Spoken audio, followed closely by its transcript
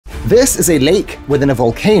This is a lake within a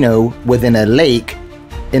volcano within a lake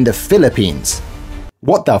in the Philippines.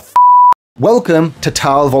 What the f? Welcome to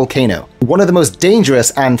Taal Volcano, one of the most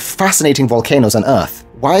dangerous and fascinating volcanoes on Earth.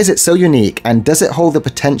 Why is it so unique, and does it hold the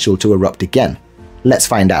potential to erupt again? Let's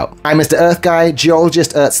find out. I'm Mr. Earth Guy,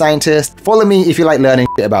 geologist, earth scientist. Follow me if you like learning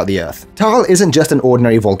about the Earth. Taal isn't just an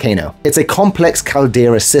ordinary volcano. It's a complex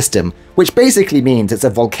caldera system, which basically means it's a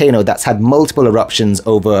volcano that's had multiple eruptions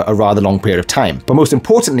over a rather long period of time. But most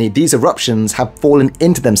importantly, these eruptions have fallen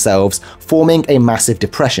into themselves, forming a massive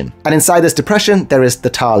depression. And inside this depression, there is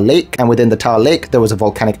the Taal Lake, and within the Taal Lake, there was a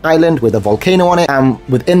volcanic island with a volcano on it, and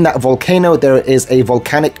within that volcano, there is a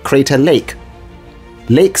volcanic crater lake.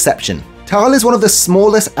 Lakeception. Taal is one of the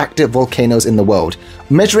smallest active volcanoes in the world,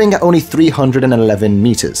 measuring at only 311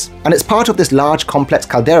 meters. And it's part of this large complex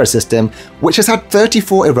caldera system, which has had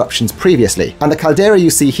 34 eruptions previously. And the caldera you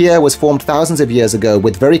see here was formed thousands of years ago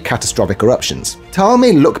with very catastrophic eruptions. Taal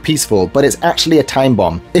may look peaceful, but it's actually a time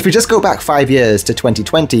bomb. If you just go back 5 years to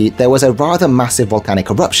 2020, there was a rather massive volcanic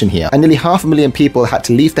eruption here, and nearly 500,000 people had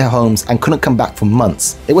to leave their homes and couldn't come back for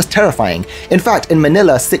months. It was terrifying. In fact, in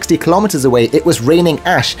Manila, 60 kilometers away, it was raining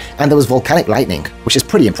ash, and there was volcanic lightning, which is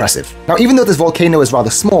pretty impressive. Now, even though this volcano is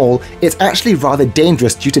rather small, it's actually rather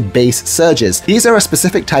dangerous due to base surges. These are a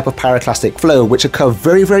specific type of pyroclastic flow which occur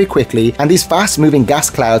very, very quickly, and these fast-moving gas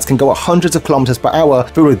clouds can go at hundreds of kilometers per hour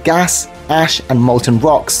filled with gas, ash, and molten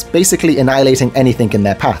rocks, basically annihilating anything in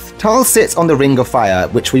their path. Taal sits on the Ring of Fire,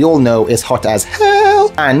 which we all know is hot as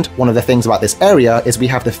hell. And one of the things about this area is we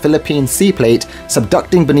have the Philippine Sea Plate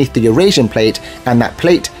subducting beneath the Eurasian Plate, and that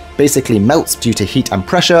plate basically melts due to heat and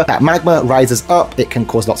pressure. That magma rises up, it can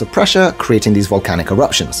cause lots of pressure, creating these volcanic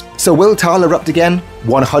eruptions. So will Taal erupt again?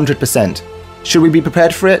 100%. Should we be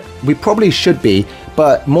prepared for it? We probably should be,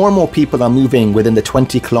 but more and more people are moving within the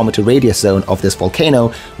 20-kilometer radius zone of this volcano,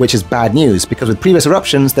 which is bad news, because with previous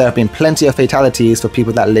eruptions, there have been plenty of fatalities for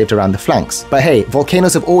people that lived around the flanks. But hey,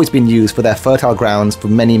 volcanoes have always been used for their fertile grounds for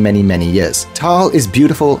many, many, many years. Taal is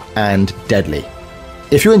beautiful and deadly.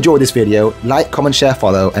 If you enjoyed this video, like, comment, share,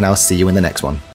 follow, and I'll see you in the next one.